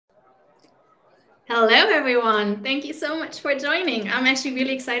Hello, everyone. Thank you so much for joining. I'm actually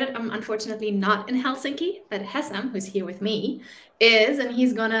really excited. I'm unfortunately not in Helsinki, but Hessam, who's here with me, is, and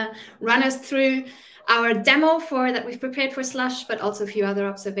he's gonna run us through our demo that we've prepared for Slush, but also a few other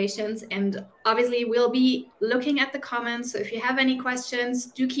observations. And obviously, we'll be looking at the comments. So if you have any questions,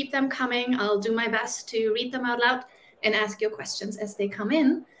 do keep them coming. I'll do my best to read them out loud and ask your questions as they come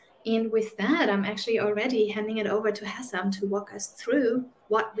in. And with that, I'm actually already handing it over to Hessam to walk us through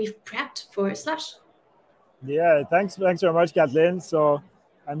what we've prepped for Slush. Yeah, thanks very much, Kathleen. So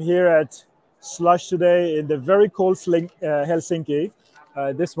I'm here at Slush today in the very cold Helsinki.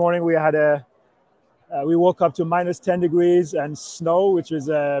 This morning we woke up to -10 degrees and snow, which was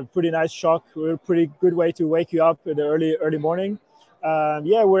a pretty nice shock. A pretty good way to wake you up in the early morning.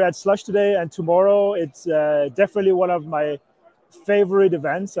 Yeah, we're at Slush today, and tomorrow it's definitely one of my favorite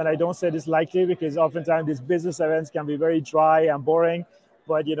events. And I don't say this lightly because oftentimes these business events can be very dry and boring.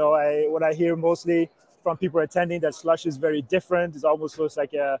 But what I hear mostly from people attending, that Slush is very different. It's almost looks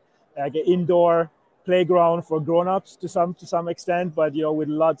like an indoor playground for grown-ups to some extent, but with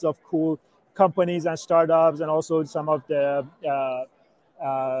lots of cool companies and startups, and also some of the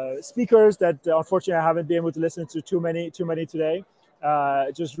speakers that unfortunately I haven't been able to listen to too many today.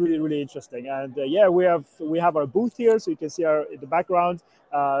 Just really interesting. And yeah, we have our booth here, so you can see in the background.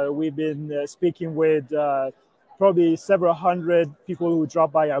 We've been speaking with probably several hundred people who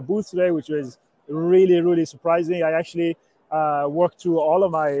dropped by our booth today, which was really surprising. I actually worked through all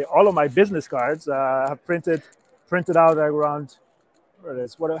of my business cards. I have printed out around, where it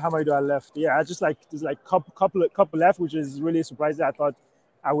is. How many do I left? Yeah, there's like couple left, which is really surprising. I thought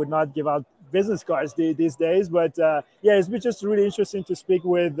I would not give out business cards these days, but yeah, it's been just really interesting to speak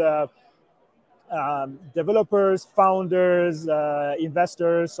with developers, founders,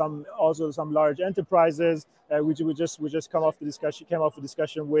 investors, some large enterprises. We just came off the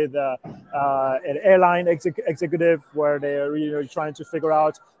discussion with an airline executive, where they're really trying to figure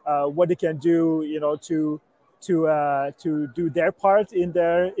out what they can do, to do their part in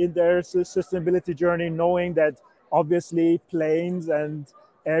their sustainability journey, knowing that obviously planes and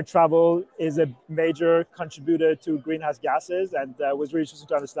air travel is a major contributor to greenhouse gases, and was really interesting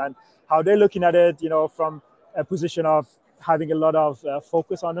to understand how they're looking at it, from a position of having a lot of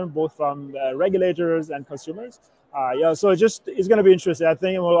focus on them, both from regulators and consumers. Yeah, so it's going to be interesting. I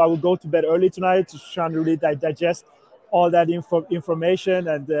think I will go to bed early tonight to try and really digest all that information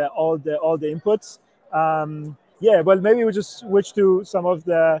and all the inputs. Yeah, well, maybe we just switch to some of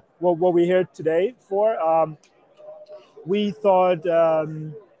what we're here today for. We thought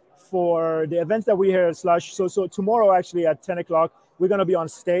for the events that we here at Slush, so tomorrow actually at 10 o'clock, we're going to be on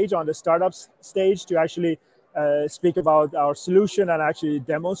stage, on the startups stage, to actually speak about our solution and actually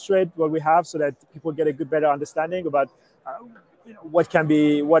demonstrate what we have, so that people get a better understanding about what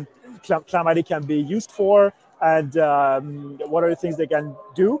Climatiq can be used for, and what are the things they can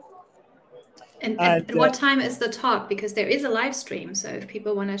do. And at what time is the talk? Because there is a live stream, so if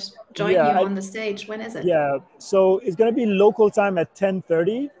people want to join you on the stage, when is it? Yeah, so it's going to be local time at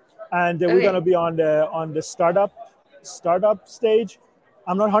 10:30, and we're going to be on the startup stage.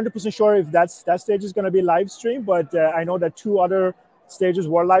 I'm not 100% sure if that stage is going to be live stream, but I know that 2 other stages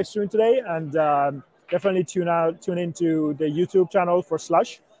were live streamed today, and definitely tune into the YouTube channel for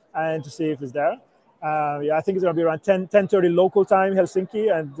Slush and to see if it's there. Yeah, I think it's going to be around 10:30 local time, Helsinki,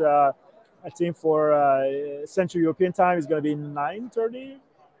 and I think for Central European time is going to be 9:30.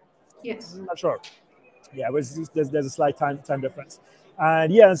 Yes. I'm not sure. Yeah, there's a slight time difference.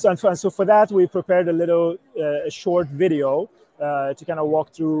 And yeah, and so for that, we prepared a short video to kind of walk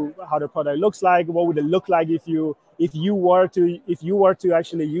through how the product looks like. What would it look like if you were to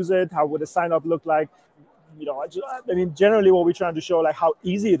actually use it? How would the sign up look like? I mean, generally, what we're trying to show, like, how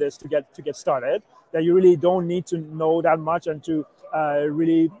easy it is to get started. That you really don't need to know that much, and to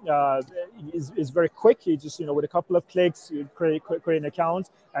really is very quick. You just with a couple of clicks, you create an account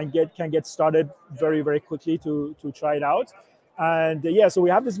and can get started very quickly to try it out. And yeah, so we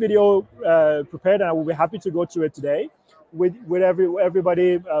have this video prepared, and I will be happy to go through it today with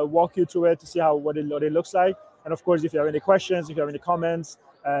everybody, walk you through it to see what it looks like. And of course, if you have any questions, if you have any comments,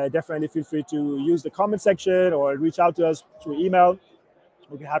 definitely feel free to use the comment section or reach out to us through email.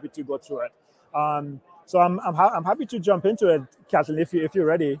 We'll be happy to go through it. So I'm happy to jump into it, Kathleen, if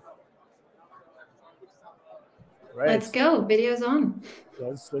you're ready. Right. Let's go. Video's on.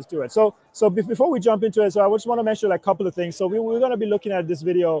 Let's do it. So before we jump into it, so I just want to mention a couple of things. So we're going to be looking at this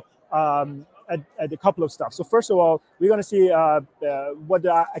video at a couple of stuff. So first of all, we're going to see what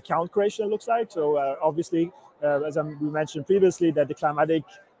the account creation looks like. So obviously, as we mentioned previously, that the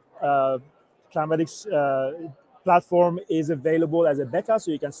Climatiq's platform is available as a beta,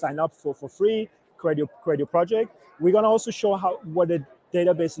 so you can sign up for free, create your project. We're going to also show what the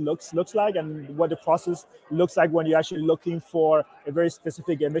database looks like and what the process looks like when you're actually looking for a very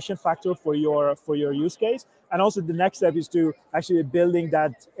specific emission factor for your use case. And also the next step is to actually building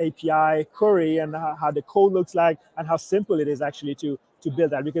that API query and how the code looks like and how simple it is actually to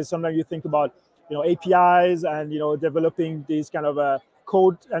build that. Because sometimes you think about APIs and developing these kind of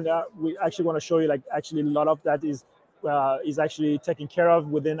code, and we actually want to show you like actually a lot of that is actually taken care of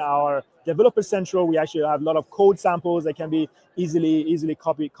within our developer central. We actually have a lot of code samples that can be easily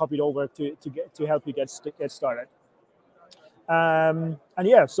copied over to help you get started. And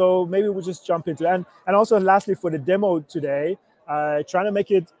yeah, so maybe we'll just jump into it. And also lastly for the demo today, trying to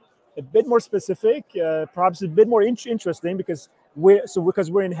make it a bit more specific, perhaps a bit more interesting, because we're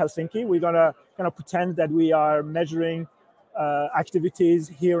in Helsinki, we're gonna kind of pretend that we are measuring activities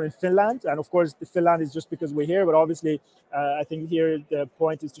here in Finland. And of course, the Finland is just because we're here, but obviously, I think here the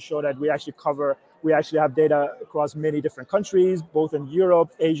point is to show that we actually have data across many different countries, both in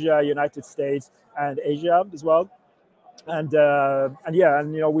Europe, Asia, United States, and Asia as well. And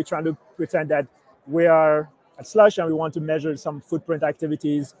we're trying to pretend that we are at Slush and we want to measure some footprint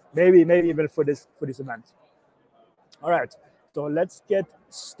activities, maybe even for this event. All right, so let's get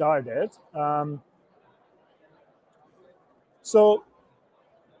started. So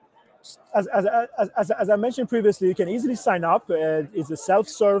as I mentioned previously, you can easily sign up. It's a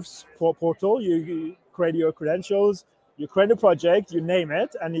self-serve portal. You create your credentials, you create a project, you name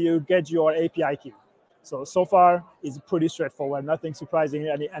it, and you get your API key. So far, it's pretty straightforward, nothing surprising,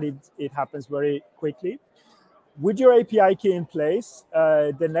 and it happens very quickly. With your API key in place,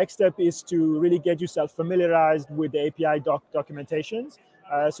 the next step is to really get yourself familiarized with the API documentations.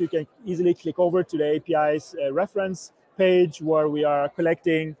 So you can easily click over to the API's reference page, where we are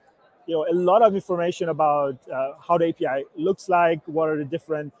collecting a lot of information about how the API looks like, what are the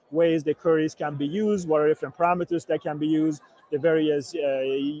different ways the queries can be used, what are different parameters that can be used, the various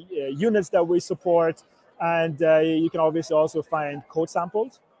units that we support, and you can obviously also find code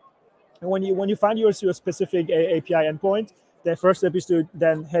samples. And when you find your specific API endpoint, the first step is to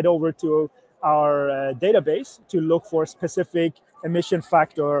then head over to our database to look for specific emission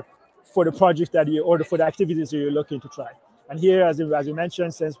factor for the project or for the activities that you're looking to try. And here, as you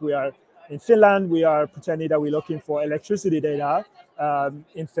mentioned, since we are in Finland, we are pretending that we're looking for electricity data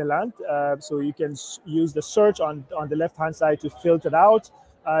in Finland. So you can use the search on the left-hand side to filter it out.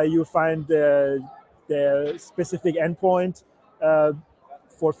 You find the specific endpoint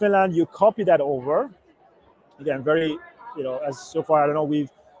for Finland. You copy that over. Again, very, as so far, I don't know, we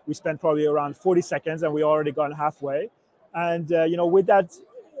spent probably around 40 seconds and we already gone halfway. And, with that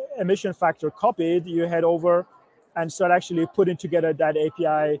emission factor copied, you head over and start actually putting together that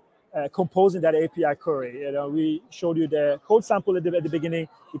API, composing that API query. We showed you the code sample at the beginning.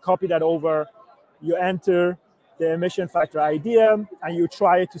 You copy that over, you enter the emission factor idea, and you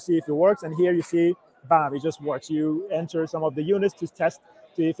try it to see if it works. And here you see, bam, it just works. You enter some of the units to test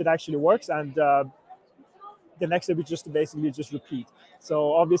to if it actually works, and the next step is just to basically just repeat.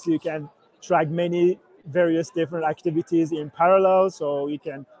 So obviously you can track many various different activities in parallel. So you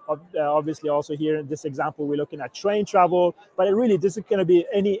can obviously also here in this example, we're looking at train travel, but this is going to be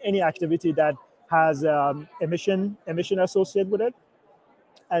any activity that has emission associated with it.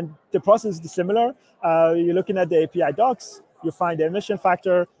 And the process is similar. You're looking at the API docs, you find the emission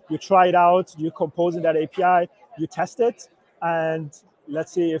factor, you try it out, you compose in that API, you test it, and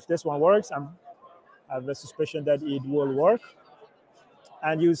let's see if this one works. I have a suspicion that it will work.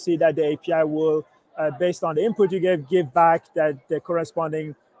 And you see that the API will, based on the input you give back that the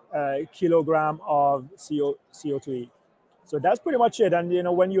corresponding kilogram of CO2e. So that's pretty much it.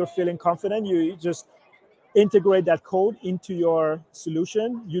 And when you're feeling confident, you just integrate that code into your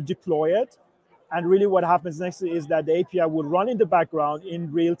solution, you deploy it, and really what happens next is that the API will run in the background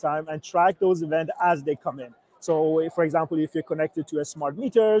in real time and track those events as they come in. So for example, if you're connected to a smart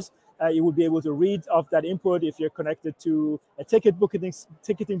meters, you will be able to read off that input. If you're connected to a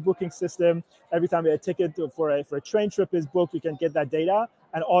ticketing booking system, every time a ticket for a train trip is booked, you can get that data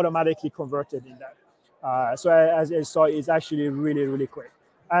and automatically convert it in that. So as you saw, it's actually really, really quick.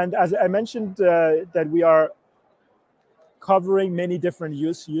 And as I mentioned, that we are covering many different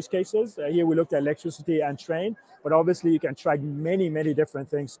use cases. Here we looked at electricity and train, but obviously you can track many, many different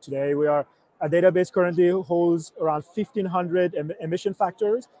things today. Our database currently holds around 1,500 emission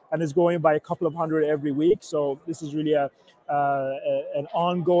factors and is growing by a couple of hundred every week. So this is really an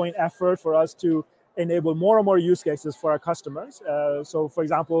ongoing effort for us to enable more and more use cases for our customers. So for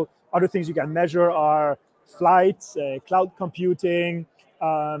example, other things you can measure are flights, cloud computing,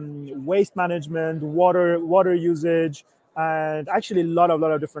 waste management, water usage, and actually a lot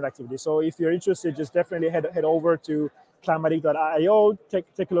of different activities. So if you're interested, just definitely head over to Climatiq.io,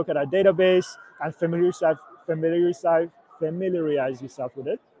 take a look at our database, and familiarize yourself with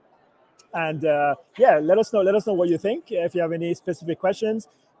it. And yeah, let us know what you think. If you have any specific questions,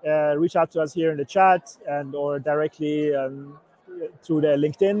 reach out to us here in the chat and or directly through the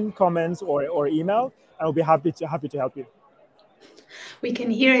LinkedIn comments or email. I'll be happy to help you. We can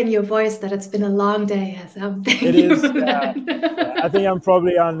hear in your voice that it's been a long day, Hessam. Thank it you is. for that. I think I'm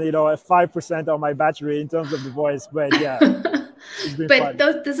probably on a 5% of my battery in terms of the voice, but yeah.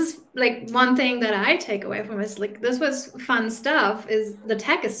 But this is like one thing that I take away from this. Like, this was fun stuff. Is the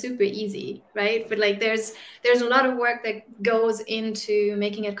tech is super easy, right? But like, there's a lot of work that goes into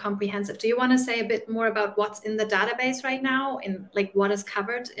making it comprehensive. Do you want to say a bit more about what's in the database right now, and like what is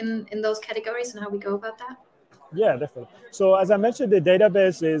covered in those categories and how we go about that? Yeah, definitely. So as I mentioned, the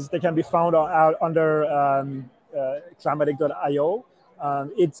database they can be found out under Climatiq.io.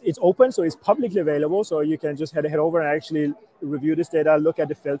 It's open, so it's publicly available. So you can just head over and actually review this data, look at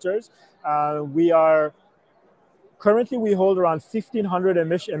the filters. Currently we hold around 1,500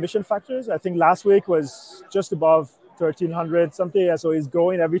 emission factors. I think last week was just above 1,300 something. So it's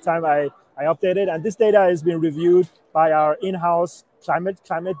growing every time I update it. And this data has been reviewed by our in-house climate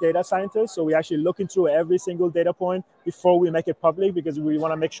data scientists. So we actually looking through every single data point before we make it public, because we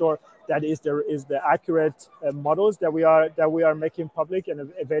want to make sure that there is the accurate models that we are making public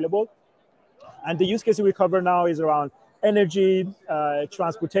and available. And the use cases we cover now is around energy,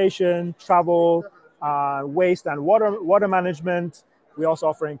 transportation, travel, waste and water management. We're also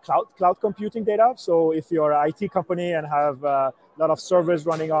offering cloud computing data. So if you're an IT company and have a lot of servers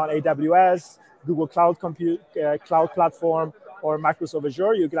running on AWS, Google Cloud Cloud Platform, or Microsoft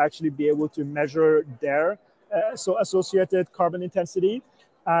Azure, you can actually be able to measure their associated carbon intensity.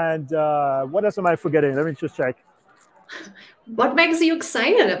 And what else am I forgetting? Let me just check. What makes you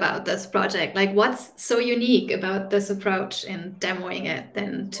excited about this project? Like, what's so unique about this approach in demoing it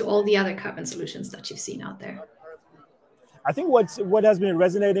than to all the other carbon solutions that you've seen out there? I think what has been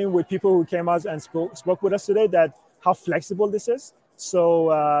resonating with people who came out and spoke with us today, that how flexible this is.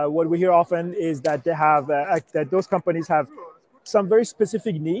 So what we hear often is that they have that those companies have some very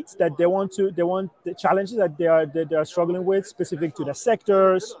specific needs that they want the challenges that they are struggling with, specific to the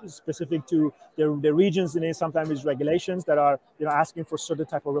sectors, specific to the regions. And sometimes it's regulations that are asking for certain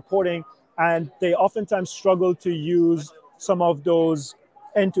type of reporting, and they oftentimes struggle to use some of those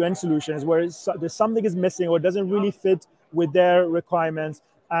end-to-end solutions where there's something is missing or doesn't really fit with their requirements.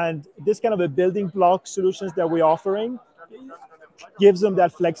 And this kind of a building block solutions that we're offering gives them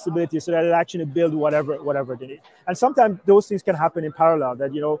that flexibility so that it actually build whatever they need. And sometimes those things can happen in parallel,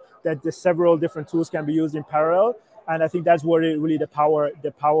 that the several different tools can be used in parallel. And I think that's where really the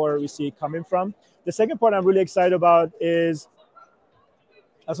power we see coming from. The second part I'm really excited about is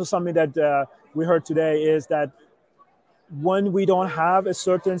also something that we heard today, is that when we don't have a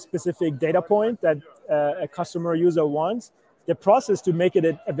certain specific data point that a customer user wants, the process to make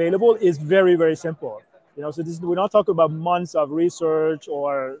it available is very, very simple. So we're not talking about months of research,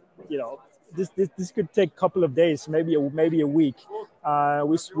 or this could take a couple of days, maybe a week.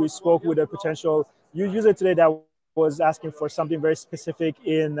 We spoke with a potential user today that was asking for something very specific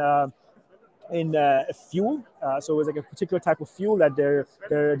in a fuel. So it was like a particular type of fuel that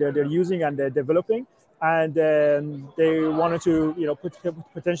they're using and they're developing, and they wanted to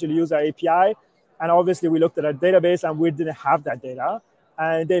potentially use our API. And obviously we looked at our database and we didn't have that data.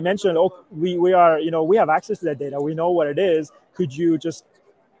 And they mentioned, oh, we have access to that data. We know what it is. Could you just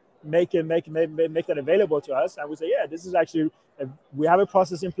make that available to us? And we say, yeah, this is actually, we have a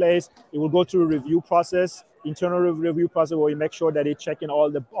process in place. It will go through a review process, internal review process, where we make sure that it's checking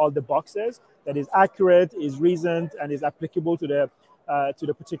all the boxes, that is accurate, is reasoned, and is applicable to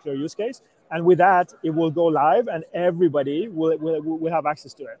the particular use case. And with that, it will go live, and everybody will have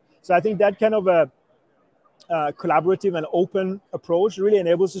access to it. So I think that kind of a collaborative and open approach really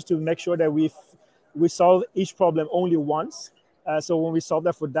enables us to make sure that we solve each problem only once. So when we solve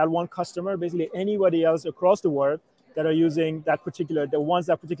that for that one customer, basically anybody else across the world that are using that particular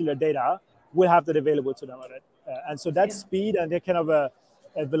data will have that available to them. And so that speed and that kind of a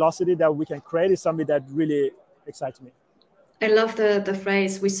velocity that we can create is something that really excites me. I love the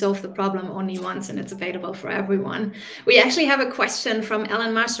phrase, we solve the problem only once and it's available for everyone. We actually have a question from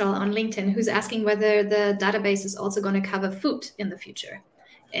Ellen Marshall on LinkedIn, who's asking whether the database is also going to cover food in the future.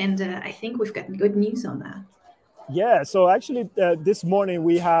 And I think we've gotten good news on that. Yeah, so actually this morning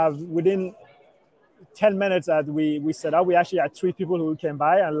we have, within 10 minutes that we set up, we actually had 3 people who came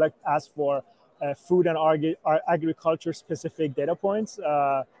by and asked for food and agriculture specific data points.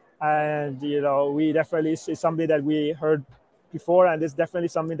 And we definitely see something that we heard before, and it's definitely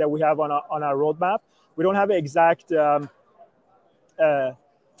something that we have on our roadmap. We don't have an exact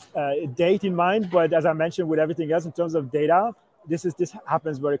date in mind, but as I mentioned, with everything else in terms of data, this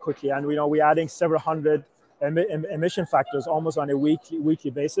happens very quickly, and we're adding several hundred emission factors almost on a weekly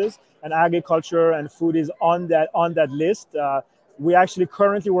basis, and agriculture and food is on that list. We're actually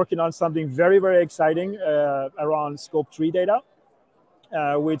currently working on something very, very exciting around Scope 3 data,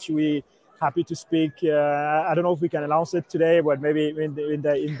 which we happy to speak. I don't know if we can announce it today, but maybe in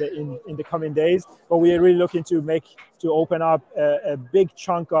the coming days. But we are really looking to open up a big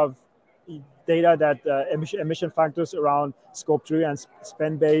chunk of data that emission factors around Scope 3 and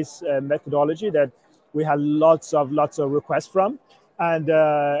spend-based methodology that we had lots of requests from. And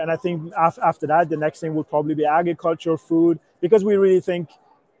I think after that, the next thing would probably be agriculture, food, because we really think,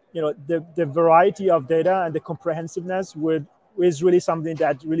 the variety of data and the comprehensiveness is really something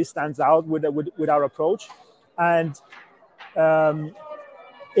that really stands out with our approach. And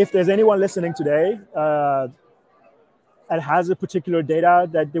if there's anyone listening today and has a particular data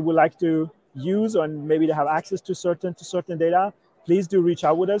that they would like to use, or maybe they have access to certain data, please do reach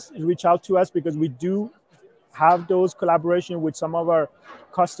out to us, because we do have those collaboration with some of our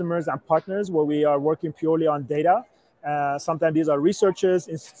customers and partners where we are working purely on data. Sometimes these are researchers,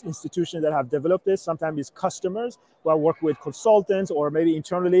 institutions that have developed this. Sometimes it's customers who are working with consultants or maybe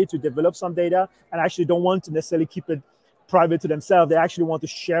internally to develop some data and actually don't want to necessarily keep it private to themselves. They actually want to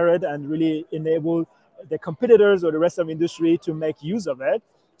share it and really enable the competitors or the rest of the industry to make use of it.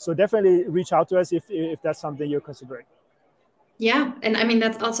 So definitely reach out to us if that's something you're considering. Yeah, and I mean,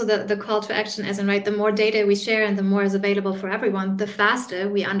 that's also the call to action, as in, right, the more data we share and the more is available for everyone, the faster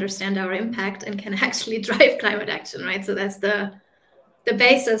we understand our impact and can actually drive climate action, right? So that's the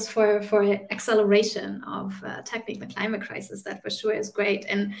basis for acceleration of tackling the climate crisis. That for sure is great.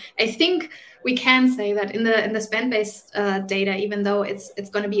 And I think we can say that in the spend-based data, even though it's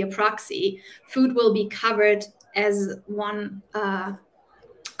going to be a proxy, food will be covered as one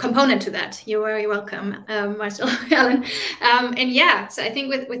component to that. You're very welcome, Marshall, Alan. And yeah, so I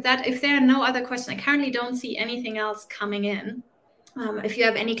think with that, if there are no other questions, I currently don't see anything else coming in. If you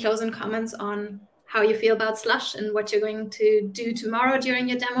have any closing comments on how you feel about Slush and what you're going to do tomorrow during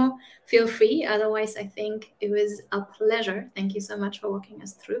your demo, feel free. Otherwise, I think it was a pleasure. Thank you so much for walking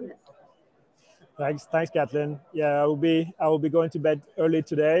us through it. Thanks, Kathleen. Yeah, I will be going to bed early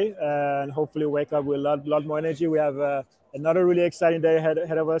today and hopefully wake up with a lot more energy. We have another really exciting day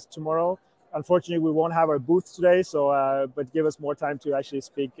ahead of us tomorrow. Unfortunately, we won't have our booth today, so but give us more time to actually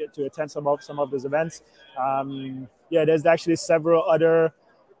to attend some of those events. Yeah, there's actually several other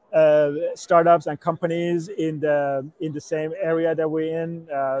startups and companies in the same area that we're in.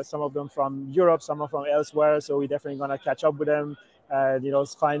 Some of them from Europe, some are from elsewhere. So we're definitely going to catch up with them.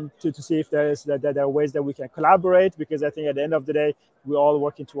 Find to see if there are ways that we can collaborate, because I think at the end of the day, we're all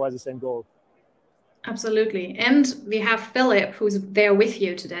working towards the same goal. Absolutely. And we have Philip, who's there with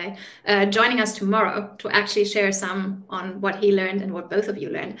you today, joining us tomorrow to actually share some on what he learned and what both of you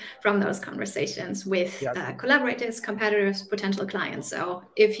learned from those conversations with collaborators, competitors, potential clients. So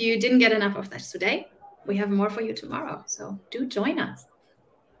if you didn't get enough of that today, we have more for you tomorrow. So do join us.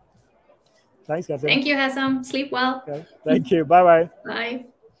 Thanks, Kathleen. Thank you, Hessam. Sleep well. Okay. Thank you. Bye-bye. Bye.